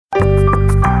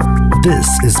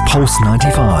This is Pulse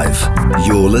 95.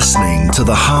 You're listening to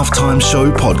the Halftime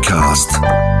Show podcast.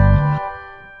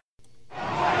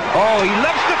 Oh, he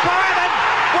loves the fire then.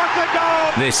 What a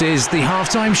goal! This is the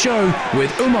Halftime Show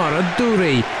with Umar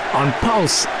Adouri on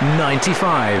Pulse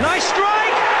 95. Nice strike!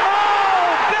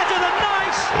 Oh, better than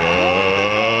nice!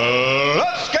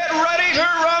 Let's get ready to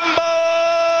rumble!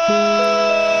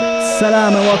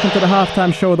 Salam and welcome to the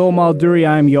Halftime Show with Umar Adouri.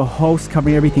 I am your host,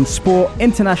 covering everything sport,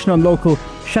 international and local.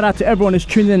 Shout out to everyone who's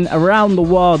tuned in around the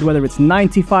world, whether it's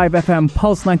 95 FM,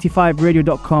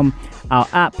 Pulse95Radio.com, our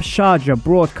app, Sharjah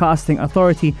Broadcasting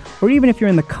Authority, or even if you're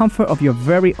in the comfort of your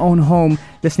very own home,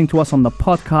 listening to us on the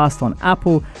podcast on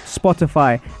Apple,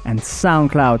 Spotify, and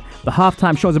SoundCloud. The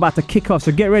Halftime Show is about to kick off,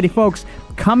 so get ready, folks.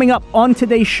 Coming up on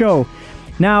today's show.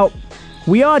 Now,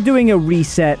 we are doing a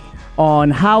reset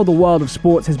on how the world of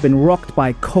sports has been rocked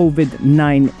by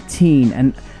COVID-19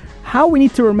 and how we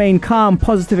need to remain calm,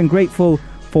 positive, and grateful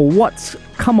for what's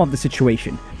come of the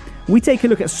situation. We take a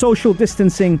look at social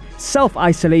distancing,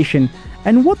 self-isolation,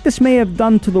 and what this may have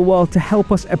done to the world to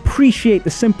help us appreciate the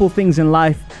simple things in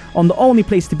life on the only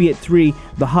place to be at 3,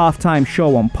 the Halftime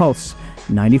Show on Pulse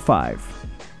 95.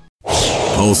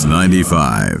 Pulse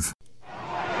 95.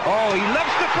 Oh, he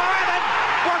loves the fire then.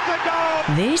 What a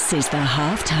goal! This is the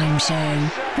Halftime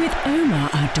Show with Umar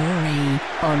Adouri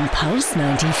on Pulse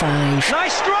 95.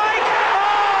 Nice strike!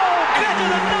 Oh, better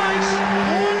than nice!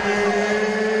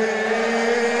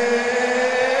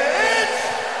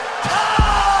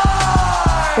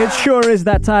 It sure is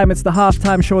that time. It's the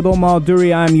Halftime Show with Umar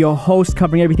Adouri. I'm your host,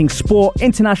 covering everything sport,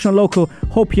 international, local.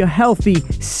 Hope you're healthy,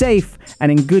 safe,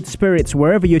 and in good spirits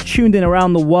wherever you're tuned in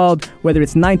around the world, whether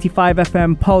it's 95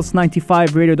 FM,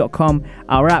 Pulse95Radio.com,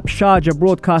 our app, Sharjah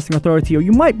Broadcasting Authority, or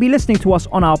you might be listening to us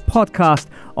on our podcast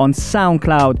on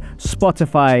SoundCloud,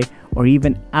 Spotify, or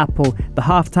even Apple. The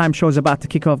Halftime Show is about to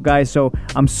kick off, guys, so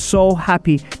I'm so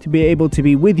happy to be able to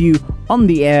be with you on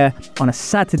the air on a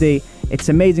Saturday. It's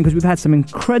amazing because we've had some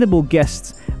incredible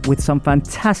guests with some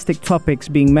fantastic topics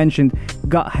being mentioned: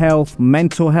 gut health,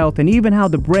 mental health, and even how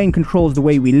the brain controls the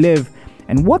way we live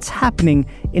and what's happening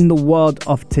in the world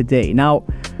of today. Now,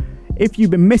 if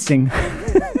you've been missing,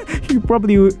 you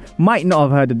probably might not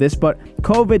have heard of this, but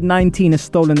COVID-19 has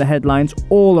stolen the headlines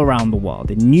all around the world,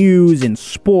 in news, in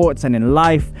sports, and in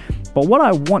life. But what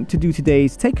I want to do today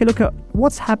is take a look at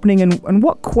what's happening and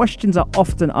what questions are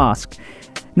often asked.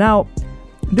 Now,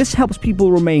 this helps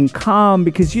people remain calm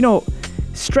because,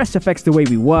 stress affects the way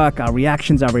we work, our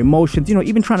reactions, our emotions,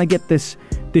 even trying to get this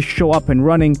show up and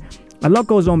running. A lot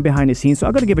goes on behind the scenes, so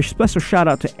I've got to give a special shout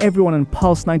out to everyone on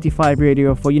Pulse 95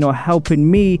 Radio for, helping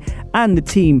me and the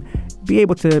team be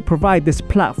able to provide this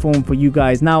platform for you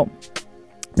guys. Now,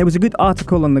 there was a good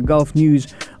article on the Gulf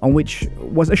News on which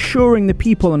was assuring the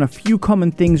people on a few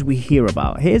common things we hear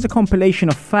about. Here's a compilation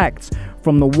of facts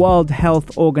from the World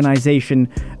Health Organization,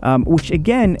 which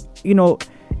again,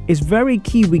 is very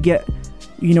key. We get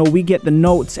the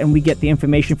notes and we get the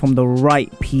information from the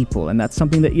right people. And that's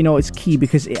something that, is key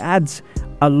because it adds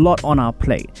a lot on our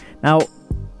plate. Now,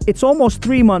 it's almost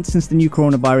 3 months since the new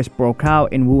coronavirus broke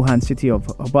out in Wuhan city of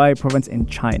Hubei province in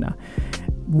China.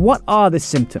 What are the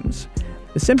symptoms?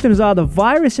 The symptoms are the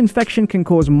virus infection can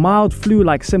cause mild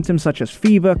flu-like symptoms such as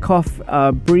fever, cough,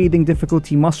 breathing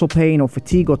difficulty, muscle pain, or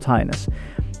fatigue or tiredness.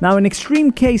 Now, in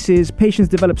extreme cases, patients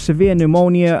develop severe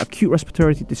pneumonia, acute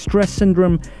respiratory distress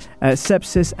syndrome,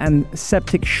 sepsis, and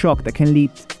septic shock that can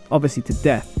lead, obviously, to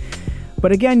death.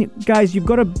 But again, guys, you've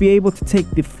got to be able to take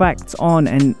the facts on,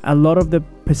 and a lot of the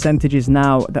percentages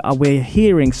now that we're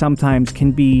hearing sometimes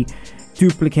can be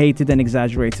duplicated and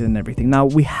exaggerated and everything. Now,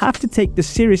 we have to take this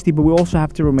seriously, but we also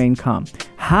have to remain calm.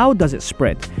 How does it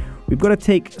spread? We've got to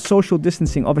take social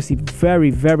distancing, obviously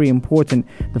very, very important.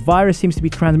 The virus seems to be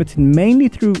transmitted mainly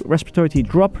through respiratory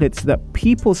droplets that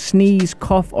people sneeze,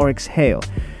 cough, or exhale.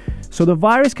 So the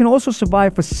virus can also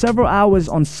survive for several hours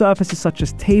on surfaces such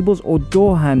as tables or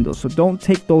door handles, so don't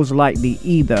take those lightly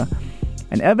either.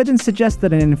 And evidence suggests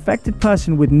that an infected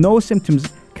person with no symptoms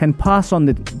can pass on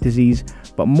the disease,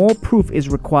 but more proof is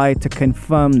required to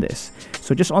confirm this.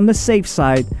 So just on the safe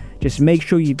side, just make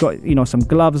sure you've got, some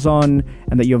gloves on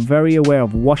and that you're very aware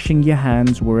of washing your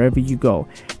hands wherever you go.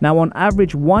 Now, on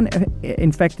average, one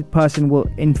infected person will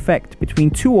infect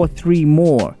between 2 or 3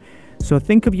 more. So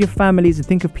think of your families and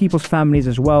think of people's families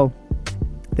as well.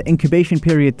 The incubation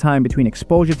period time between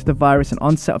exposure to the virus and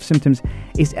onset of symptoms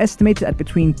is estimated at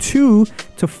between 2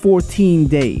 to 14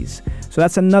 days. So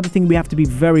that's another thing we have to be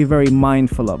very, very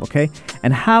mindful of, okay?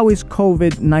 And how is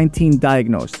COVID-19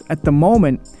 diagnosed? At the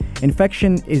moment,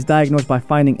 Infection is diagnosed by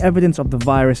finding evidence of the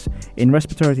virus in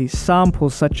respiratory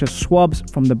samples such as swabs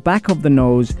from the back of the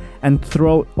nose and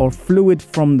throat or fluid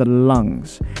from the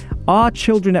lungs. Are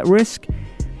children at risk?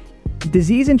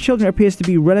 Disease in children appears to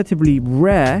be relatively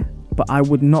rare, but I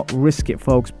would not risk it,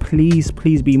 folks.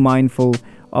 Please be mindful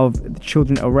of the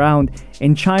children around.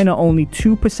 In China, only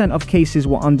 2% of cases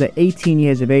were under 18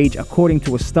 years of age. According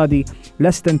to a study,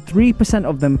 less than 3%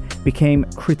 of them became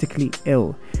critically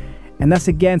ill. And that's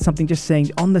again something just saying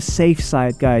on the safe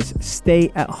side, guys.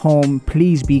 Stay at home.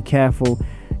 Please be careful.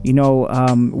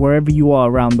 Wherever you are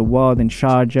around the world, in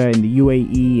Sharjah, in the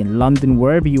UAE, in London,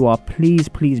 wherever you are,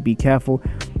 please be careful,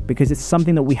 because it's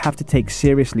something that we have to take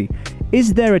seriously.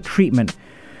 Is there a treatment?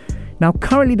 Now,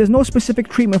 currently, there's no specific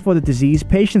treatment for the disease.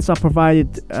 Patients are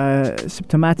provided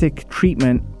symptomatic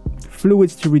treatment,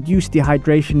 fluids to reduce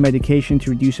dehydration, medication to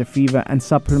reduce a fever, and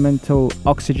supplemental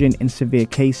oxygen in severe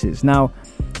cases. Now,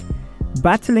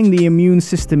 battling the immune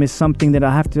system is something that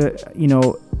I have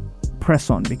to,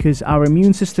 press on, because our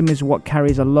immune system is what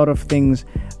carries a lot of things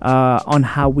on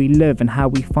how we live and how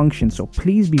we function. So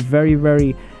please be very,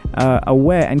 very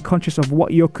aware and conscious of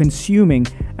what you're consuming,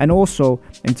 and also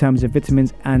in terms of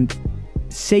vitamins and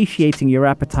satiating your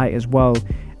appetite as well,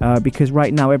 because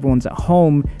right now everyone's at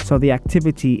home, so the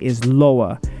activity is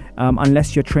lower,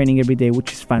 unless you're training every day,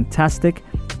 which is fantastic.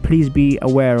 Please be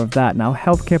aware of that. Now,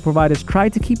 healthcare providers try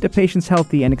to keep the patients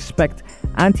healthy and expect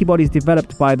antibodies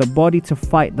developed by the body to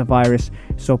fight the virus,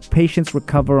 so patients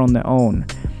recover on their own.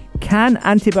 Can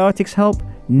antibiotics help?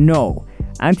 No.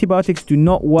 Antibiotics do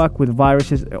not work with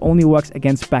viruses. It only works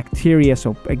against bacteria.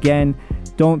 So again,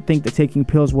 don't think that taking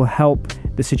pills will help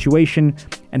the situation.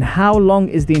 And how long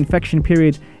is the infection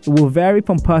period? It will vary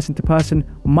from person to person.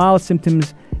 Mild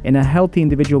symptoms in a healthy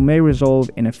individual may resolve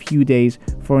in a few days.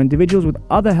 For individuals with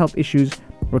other health issues,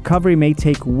 recovery may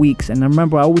take weeks. And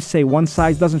remember, I always say one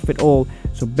size doesn't fit all,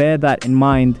 so bear that in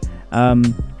mind.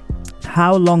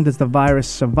 How long does the virus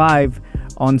survive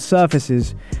on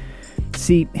surfaces?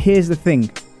 See, here's the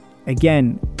thing.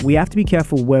 Again, we have to be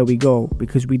careful where we go,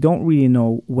 because we don't really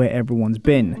know where everyone's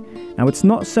been. Now, it's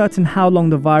not certain how long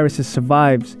the virus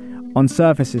survives on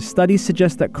surfaces. Studies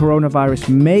suggest that coronavirus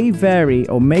may vary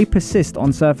or may persist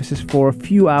on surfaces for a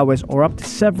few hours or up to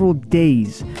several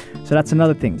days. So that's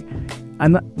another thing.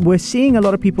 And we're seeing a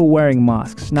lot of people wearing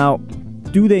masks. Now,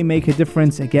 do they make a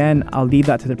difference? Again, I'll leave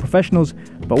that to the professionals,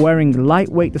 but wearing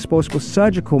lightweight disposable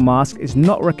surgical masks is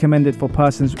not recommended for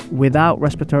persons without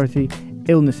respiratory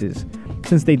illnesses.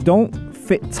 Since they don't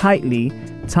fit tightly,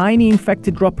 tiny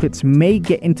infected droplets may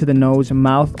get into the nose,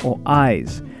 mouth, or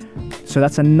eyes. So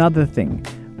that's another thing.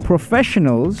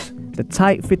 Professionals, the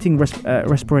tight-fitting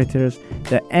respirators,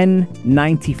 the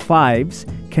N95s,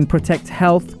 can protect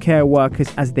healthcare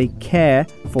workers as they care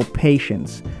for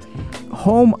patients.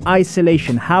 Home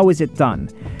isolation, how is it done?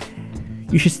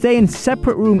 You should stay in a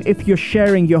separate room if you're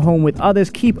sharing your home with others.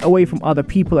 Keep away from other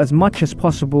people as much as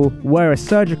possible. Wear a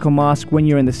surgical mask when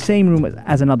you're in the same room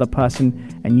as another person,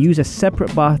 and use a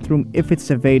separate bathroom if it's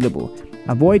available.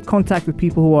 Avoid contact with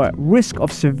people who are at risk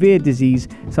of severe disease,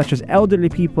 such as elderly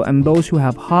people and those who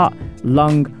have heart,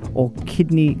 lung, or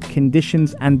kidney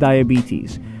conditions and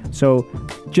diabetes. So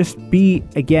just be,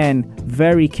 again,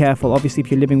 very careful. Obviously,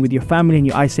 if you're living with your family and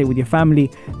you isolate with your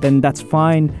family, then that's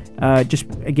fine. Just,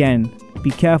 again, be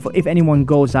careful if anyone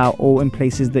goes out or in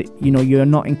places that, you're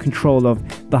not in control of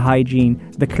the hygiene,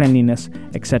 the cleanliness,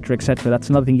 etc., etc. That's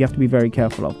another thing you have to be very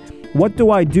careful of. What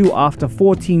do I do after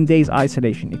 14 days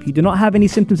isolation? If you do not have any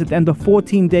symptoms at the end of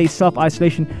 14 days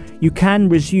self-isolation, you can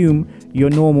resume your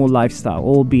normal lifestyle,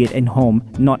 albeit in home,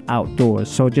 not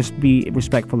outdoors. So just be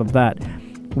respectful of that.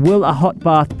 Will a hot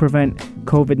bath prevent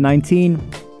COVID-19?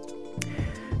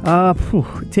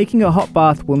 Taking a hot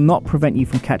bath will not prevent you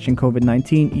from catching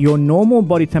COVID-19. Your normal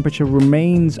body temperature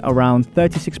remains around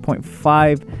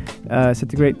 36.5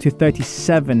 centigrade to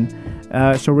 37.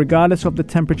 So regardless of the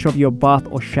temperature of your bath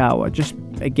or shower, just,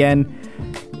 again,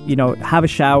 have a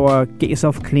shower, get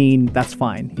yourself clean. That's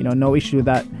fine. No issue with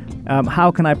that.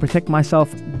 How can I protect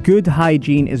myself? Good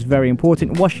hygiene is very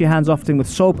important. Wash your hands often with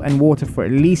soap and water for at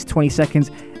least 20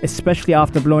 seconds, especially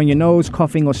after blowing your nose,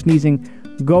 coughing or sneezing,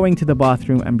 going to the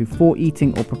bathroom, and before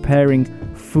eating or preparing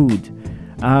food.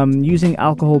 Using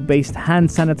alcohol-based hand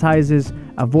sanitizers.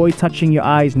 Avoid touching your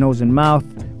eyes, nose and mouth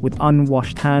with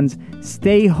unwashed hands.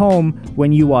 Stay home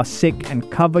when you are sick and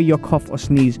cover your cough or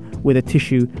sneeze with a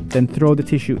tissue, then throw the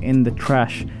tissue in the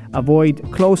trash. Avoid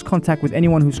close contact with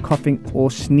anyone who's coughing or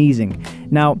sneezing.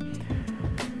 Now,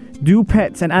 do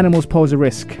pets and animals pose a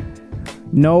risk?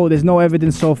 No, there's no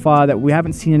evidence so far that we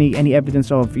haven't seen any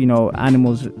evidence of,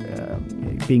 animals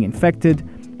being infected.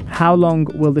 How long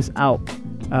will this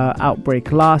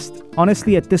outbreak last.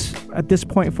 Honestly, at this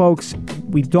point, folks,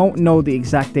 we don't know the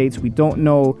exact dates. We don't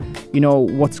know,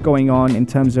 what's going on in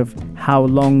terms of how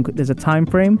long there's a time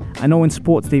frame. I know in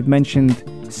sports they've mentioned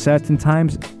certain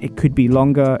times. It could be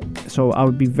longer, so I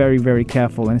would be very, very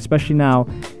careful. And especially now,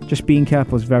 just being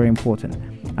careful is very important.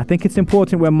 I think it's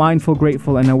important we're mindful,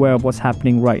 grateful, and aware of what's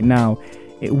happening right now.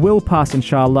 It will pass,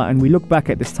 inshallah, and we look back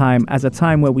at this time as a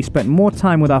time where we spent more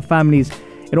time with our families.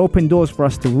 It opened doors for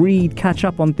us to read, catch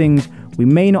up on things we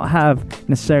may not have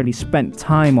necessarily spent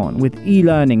time on, with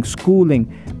e-learning, schooling,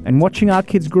 and watching our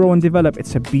kids grow and develop.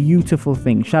 It's a beautiful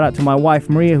thing. Shout out to my wife,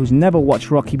 Maria, who's never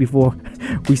watched Rocky before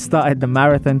we started the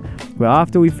marathon, where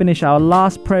after we finish our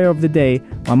last prayer of the day,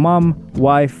 my mum,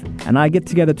 wife, and I get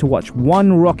together to watch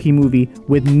one Rocky movie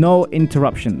with no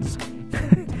interruptions.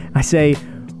 I say,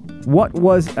 what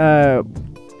was it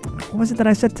that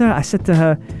I said to her? I said to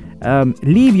her,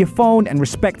 leave your phone and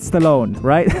respect Stallone,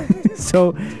 right?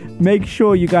 So make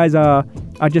sure you guys are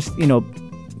just,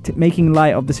 making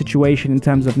light of the situation in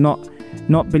terms of not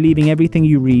believing everything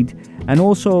you read. And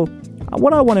also,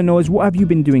 what I want to know is, what have you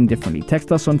been doing differently?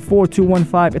 Text us on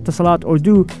 4215 Ittasalat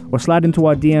or slide into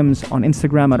our DMs on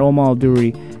Instagram at Omar Al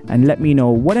Duri and let me know,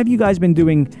 what have you guys been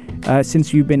doing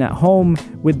since you've been at home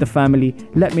with the family?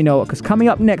 Let me know, because coming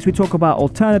up next we talk about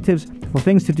alternatives for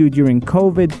things to do during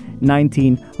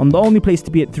COVID-19 on the only place to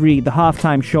be at 3, the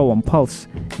halftime show on Pulse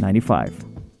 95.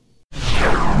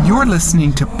 You're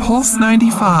listening to Pulse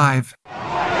 95.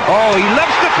 Oh, he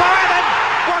loves the fire, then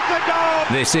what a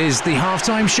goal! This is the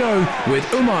halftime show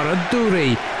with Omar Al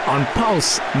Duri on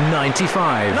Pulse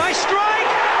 95. Nice strike!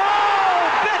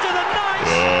 Oh, better than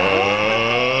nice!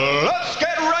 Let's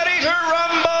get ready to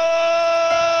rumble!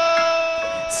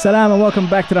 Salam and welcome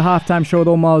back to the halftime show with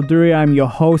Omar Al Duri. I'm your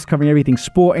host, covering everything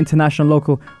sport, international,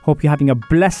 local. Hope you're having a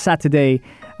blessed Saturday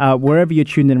wherever you're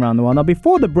tuned in around the world. Now,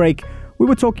 before the break, we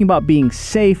were talking about being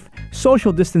safe,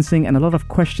 social distancing, and a lot of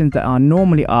questions that are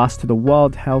normally asked to the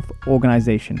World Health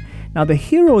Organization. Now, the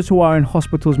heroes who are in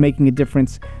hospitals making a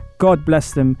difference, God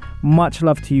bless them. Much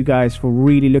love to you guys for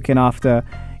really looking after,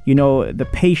 the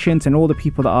patients and all the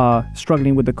people that are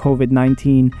struggling with the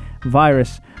COVID-19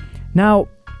 virus. Now,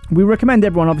 we recommend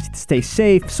everyone obviously to stay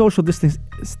safe. Social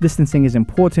distancing is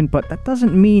important, but that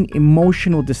doesn't mean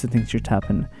emotional distancing should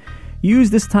happen.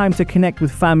 Use this time to connect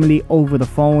with family over the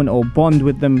phone or bond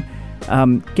with them.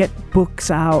 Get books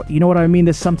out. You know what I mean?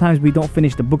 There's sometimes we don't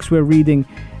finish the books we're reading.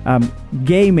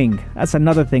 Gaming, that's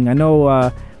another thing. I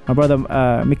know my brother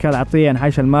Mikhail Atiyah and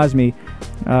Haisha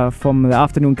Al-Mazmi from the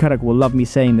Afternoon Karak will love me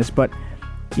saying this, but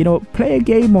play a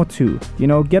game or two.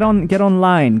 Get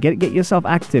online, get yourself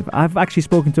active. I've actually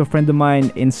spoken to a friend of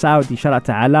mine in Saudi, shout out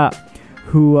to Ala,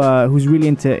 who's really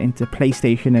into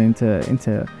PlayStation and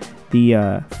into the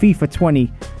FIFA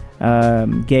 20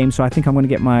 game, so I think I'm going to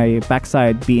get my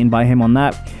backside beaten by him on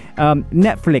that.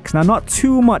 Netflix, now not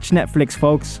too much Netflix,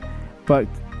 folks, but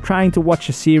trying to watch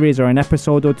a series or an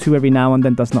episode or two every now and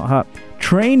then does not hurt.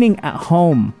 Training at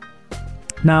home.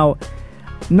 Now,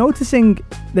 noticing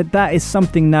that is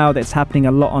something now that's happening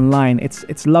a lot online.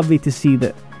 It's lovely to see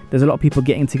that there's a lot of people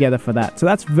getting together for that. So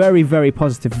that's very, very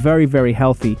positive, very, very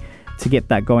healthy to get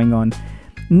that going on.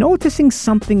 Noticing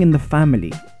something in the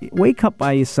family. Wake up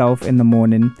by yourself in the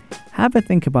morning. Have a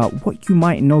think about what you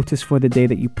might notice for the day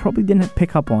that you probably didn't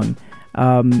pick up on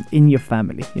in your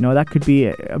family. That could be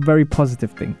a very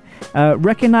positive thing.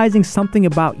 Recognizing something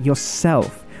about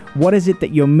yourself. What is it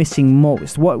that you're missing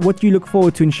most? What do you look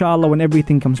forward to, inshallah, when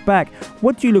everything comes back?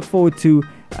 What do you look forward to,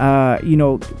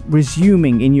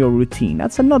 resuming in your routine?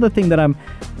 That's another thing that I'm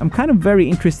kind of very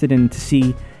interested in to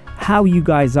see how you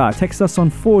guys are. Text us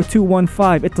on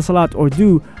 4215 Ittasalat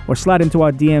or slide into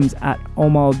our DMs at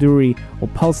Omar Al Duri or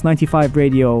Pulse 95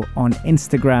 Radio on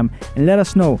Instagram and let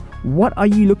us know, what are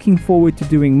you looking forward to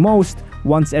doing most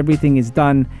once everything is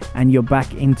done and you're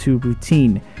back into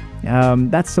routine?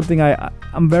 That's something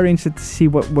I'm very interested to see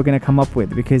what we're going to come up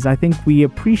with, because I think we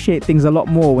appreciate things a lot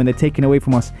more when they're taken away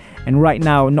from us. And right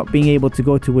now, not being able to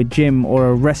go to a gym or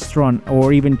a restaurant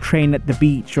or even train at the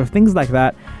beach or things like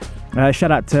that.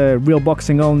 Shout out to Real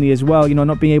Boxing Only as well.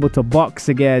 Not being able to box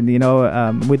again,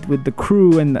 with the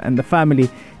crew and the family.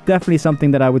 Definitely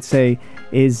something that I would say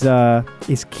is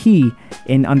key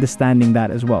in understanding that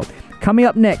as well. Coming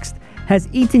up next, has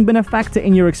eating been a factor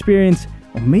in your experience?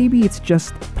 Or maybe it's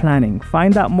just planning.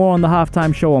 Find out more on the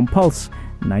halftime show on Pulse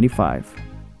 95.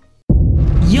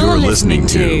 You're listening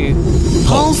to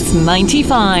Pulse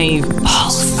 95.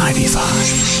 Pulse 95.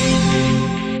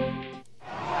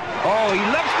 Oh, he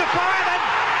loves the fire, then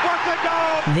what a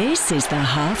goal! This is the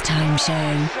halftime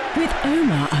show with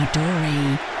Omar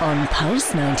Adori on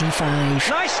Pulse 95.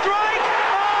 Nice strike!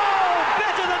 Oh,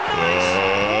 better than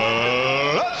nice!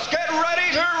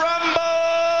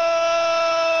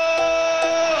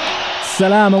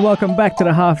 Salam and welcome back to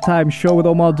the Halftime Show with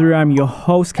Omar Duri. I'm your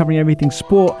host, covering everything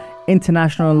sport,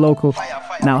 international and local.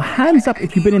 Now, hands up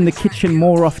if you've been in the kitchen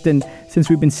more often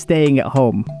since we've been staying at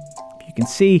home. If you can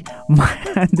see, my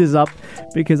hand is up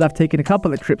because I've taken a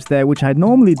couple of trips there, which I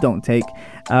normally don't take.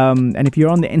 And if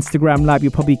you're on the Instagram Live,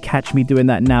 you'll probably catch me doing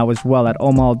that now as well at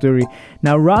Omar Duri.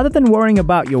 Now, rather than worrying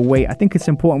about your weight, I think it's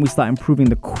important we start improving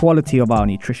the quality of our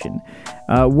nutrition.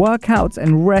 Workouts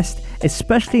and rest,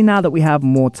 especially now that we have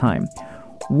more time.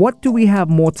 What do we have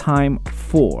more time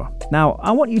for? Now,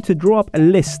 I want you to draw up a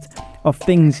list of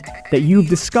things that you've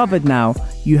discovered now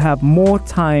you have more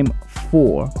time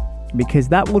for, because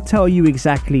that will tell you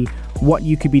exactly what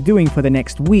you could be doing for the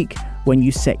next week when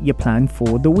you set your plan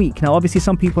for the week. Now, obviously,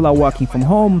 some people are working from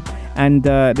home, and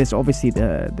there's obviously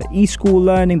the e-school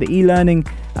learning, the e-learning,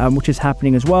 which is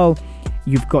happening as well.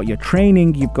 You've got your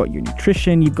training, you've got your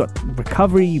nutrition, you've got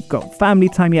recovery, you've got family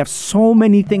time. You have so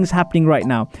many things happening right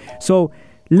now. So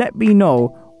let me know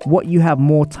what you have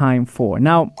more time for.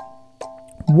 Now,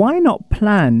 why not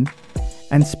plan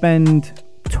and spend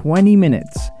 20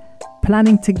 minutes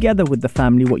planning together with the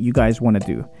family what you guys want to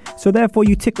do? So therefore,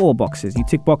 you tick all boxes. You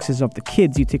tick boxes of the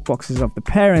kids, you tick boxes of the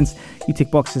parents, you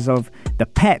tick boxes of the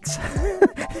pets.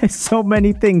 There's so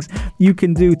many things you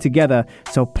can do together.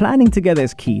 So planning together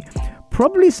is key.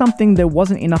 Probably something there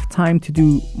wasn't enough time to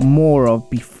do more of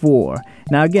before.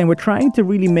 Now, again, we're trying to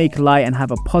really make light and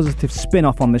have a positive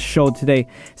spin-off on the show today.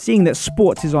 Seeing that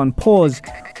sports is on pause,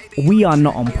 we are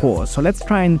not on pause. So let's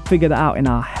try and figure that out in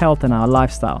our health and our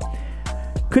lifestyle.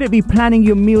 Could it be planning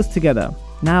your meals together?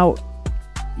 Now,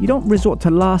 you don't resort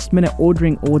to last-minute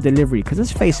ordering or delivery, because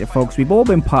let's face it, folks, we've all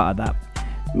been part of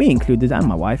that. Me included, and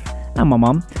my wife, and my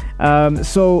mum.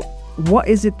 So what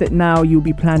is it that now you'll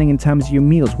be planning in terms of your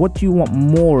meals? What do you want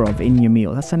more of in your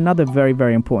meal? That's another very,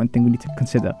 very important thing we need to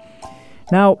consider.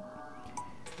 Now,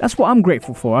 that's what I'm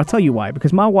grateful for. I'll tell you why.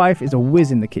 Because my wife is a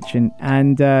whiz in the kitchen,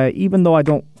 and even though I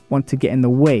don't want to get in the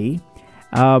way,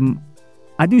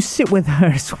 I do sit with her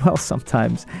as well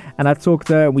sometimes, and I talk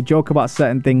to her, we joke about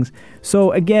certain things.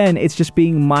 So again, it's just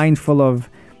being mindful of,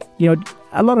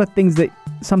 a lot of things that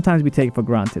sometimes we take for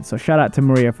granted. So shout out to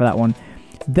Maria for that one.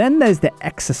 Then there's the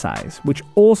exercise, which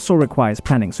also requires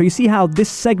planning. So you see how this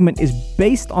segment is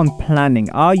based on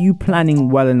planning. Are you planning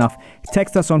well enough?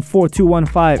 Text us on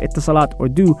 4215 Etisalat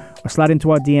or slide into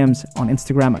our DMs on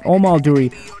Instagram at Omar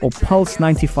Duri or Pulse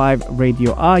 95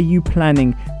 Radio. Are you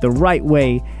planning the right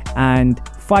way and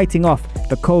fighting off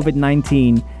the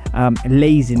COVID-19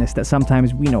 laziness that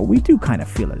sometimes we do kind of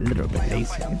feel a little bit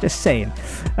lazy? I'm just saying.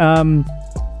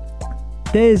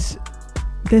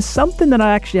 There's something that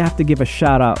I actually have to give a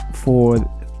shout out for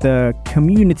the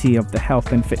community of the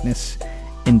health and fitness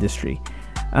industry.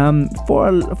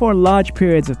 For large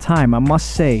periods of time, I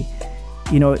must say,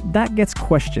 that gets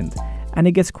questioned. And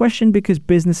it gets questioned because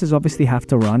businesses obviously have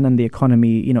to run, and the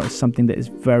economy, is something that is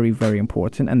very, very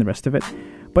important, and the rest of it.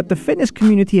 But the fitness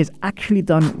community has actually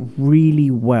done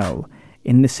really well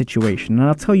in this situation. And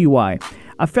I'll tell you why.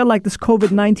 I feel like this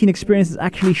COVID-19 experience has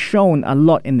actually shown a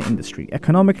lot in the industry.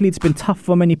 Economically, it's been tough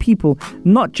for many people,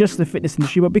 not just the fitness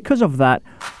industry, but because of that,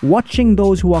 watching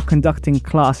those who are conducting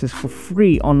classes for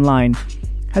free online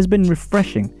has been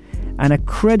refreshing, and a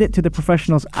credit to the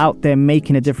professionals out there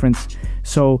making a difference.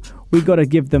 So we got to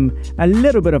give them a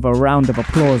little bit of a round of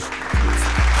applause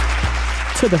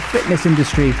to the fitness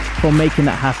industry for making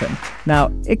that happen.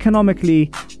 Now,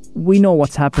 economically, we know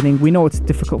what's happening. We know it's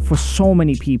difficult for so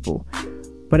many people.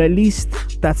 But at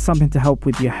least that's something to help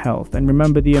with your health. And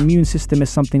remember, the immune system is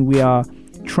something we are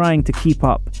trying to keep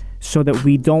up so that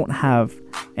we don't have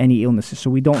any illnesses, so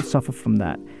we don't suffer from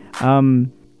that.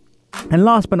 And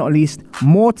last but not least,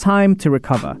 more time to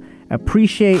recover.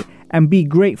 Appreciate and be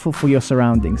grateful for your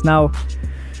surroundings. Now,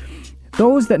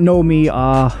 those that know me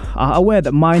are aware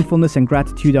that mindfulness and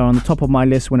gratitude are on the top of my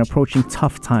list when approaching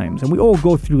tough times, and we all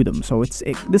go through them, so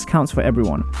this counts for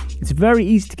everyone. It's very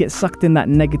easy to get sucked in that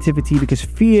negativity because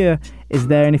fear is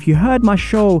there, and if you heard my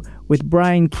show with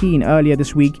Brian Keane earlier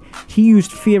this week, he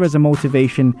used fear as a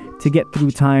motivation to get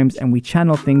through times, and we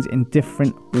channel things in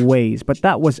different ways, but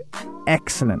that was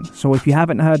excellent. So if you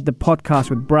haven't heard the podcast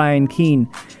with Brian Keane,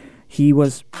 he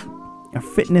was a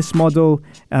fitness model,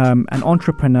 an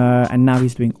entrepreneur, and now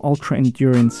he's doing ultra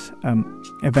endurance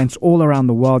events all around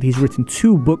the world. He's written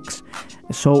 2 books,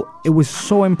 so it was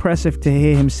so impressive to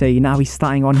hear him say now he's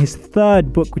starting on his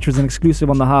 3rd book, which was an exclusive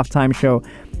on the Halftime Show,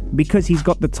 because he's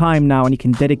got the time now and he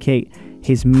can dedicate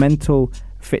his mental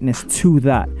fitness to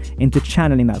that, into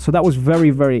channeling that. So that was very,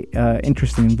 very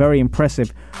interesting and very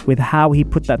impressive with how he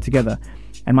put that together.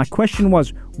 And my question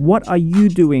was, what are you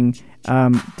doing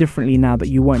differently now that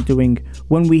you weren't doing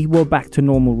when we were back to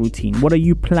normal routine? What are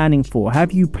you planning for?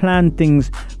 Have you planned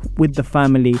things with the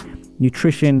family?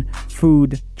 Nutrition,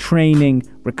 food, training,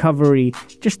 recovery,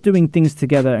 just doing things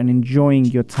together and enjoying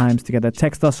your times together.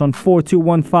 Text us on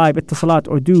 4215 Ittasalat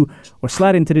or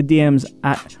slide into the DMs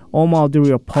at Omar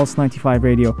Duri or Pulse 95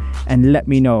 Radio and let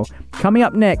me know. Coming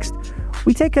up next,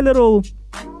 we take a little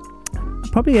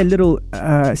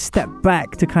step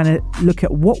back to kind of look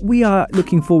at what we are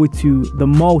looking forward to the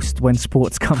most when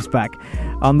sports comes back.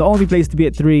 The only place to be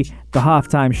at 3, the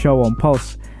halftime show on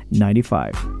Pulse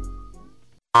 95.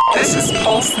 This is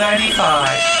Pulse 95.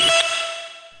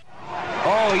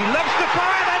 Oh, he lifts the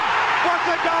fire and what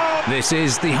a goal! This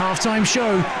is the halftime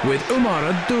show with Umar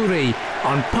Ad-Duri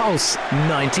on Pulse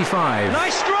 95.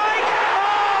 Nice strike!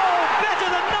 Oh, better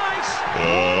than nice!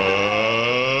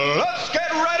 Let's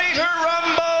get ready to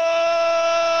rumble!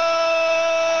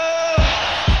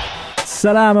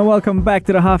 Salam and welcome back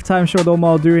to the halftime show with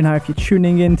Omar Ad-Duri. Now, if you're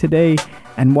tuning in today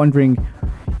and wondering,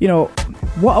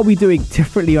 what are we doing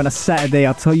differently on a Saturday?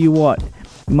 I'll tell you what,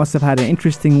 we must have had an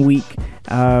interesting week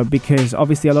because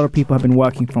obviously a lot of people have been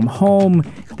working from home.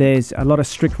 There's a lot of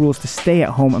strict rules to stay at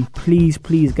home, and please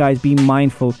guys, be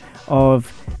mindful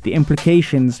of the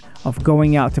implications of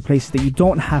going out to places that you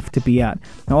don't have to be at.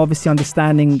 Now obviously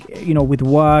understanding, with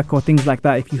work or things like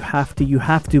that, if you have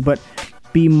to, but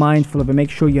be mindful of it. Make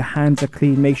sure your hands are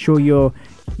clean. Make sure you're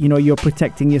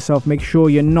protecting yourself. Make sure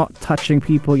you're not touching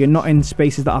people. You're not in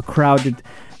spaces that are crowded.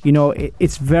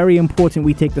 It's very important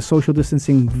we take the social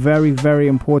distancing very, very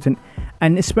important.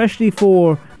 And especially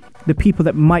for the people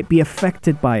that might be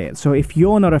affected by it. So if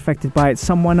you're not affected by it,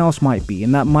 someone else might be.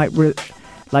 And that might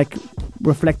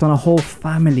reflect on a whole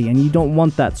family. And you don't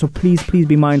want that. So please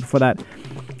be mindful for that.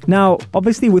 Now,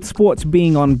 obviously with sports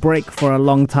being on break for a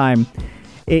long time,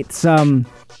 it's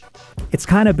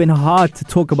kind of been hard to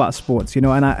talk about sports,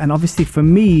 and obviously for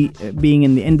me, being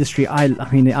in the industry, I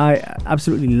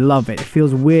absolutely love it. It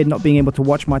feels weird not being able to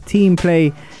watch my team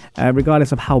play,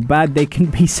 regardless of how bad they can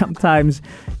be. Sometimes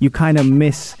you kind of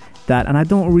miss that, and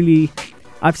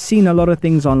I've seen a lot of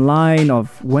things online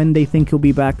of when they think he'll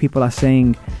be back. People are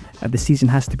saying the season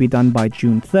has to be done by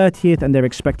June 30th, and they're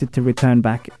expected to return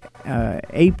back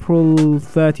April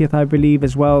 30th, I believe,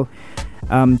 as well.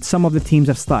 Some of the teams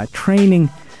have started training.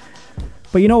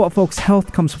 But you know what, folks?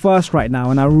 Health comes first right now.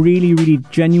 And I really, really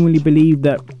genuinely believe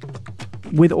that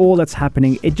with all that's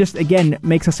happening, it just, again,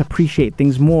 makes us appreciate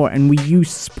things more. And we use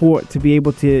sport to be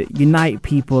able to unite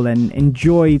people and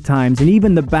enjoy times. And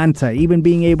even the banter, even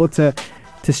being able to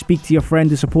speak to your friend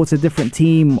who supports a different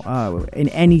team in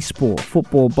any sport,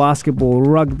 football, basketball,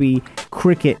 rugby,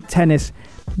 cricket, tennis.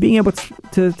 Being able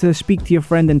to speak to your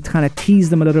friend and kind of tease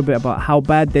them a little bit about how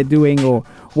bad they're doing or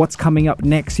what's coming up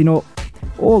next,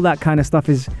 all that kind of stuff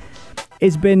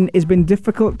it's been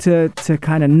difficult to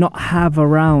kind of not have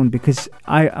around, because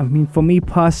I mean for me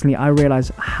personally, I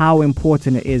realize how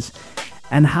important it is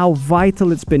and how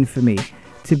vital it's been for me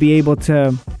to be able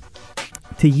to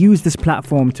use this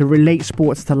platform to relate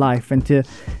sports to life and to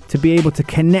be able to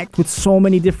connect with so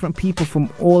many different people from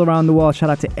all around the world. Shout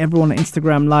out to everyone on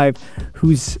Instagram Live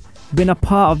who's been a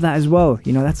part of that as well.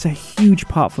 That's a huge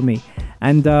part for me.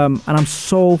 And I'm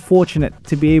so fortunate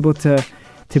to be able to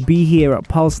be here at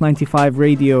Pulse 95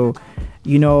 Radio,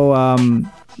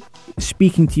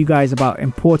 speaking to you guys about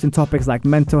important topics like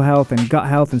mental health and gut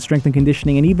health and strength and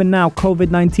conditioning. And even now,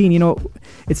 COVID-19,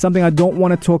 it's something I don't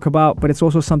want to talk about, but it's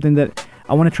also something that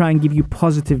I want to try and give you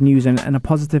positive news and a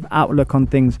positive outlook on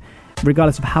things,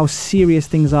 regardless of how serious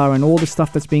things are and all the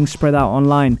stuff that's being spread out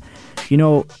online.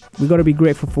 We've got to be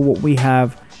grateful for what we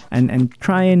have and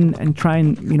try and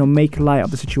make light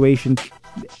of the situation.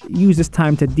 Use this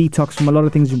time to detox from a lot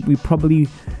of things we probably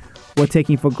were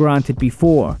taking for granted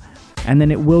before. And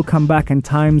then it will come back and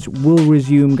times will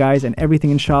resume, guys, and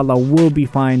everything, inshallah, will be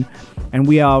fine. And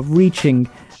we are reaching,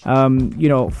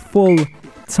 full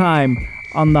time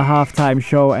on the halftime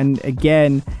show. And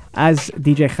again, as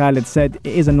DJ Khaled said,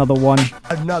 it is another one.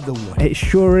 It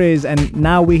sure is. And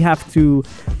now we have to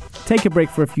take a break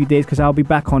for a few days because I'll be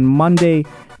back on Monday,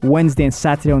 Wednesday and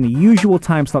Saturday on the usual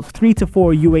time slots, 3 to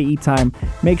 4 UAE time.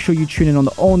 Make sure you tune in on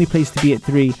the only place to be at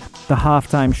 3, the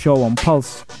halftime show on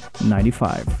Pulse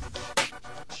 95.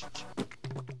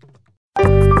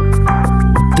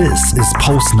 This is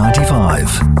Pulse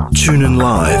 95. Tune in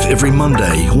live every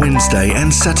Monday, Wednesday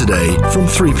and Saturday from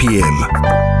 3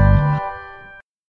 p.m.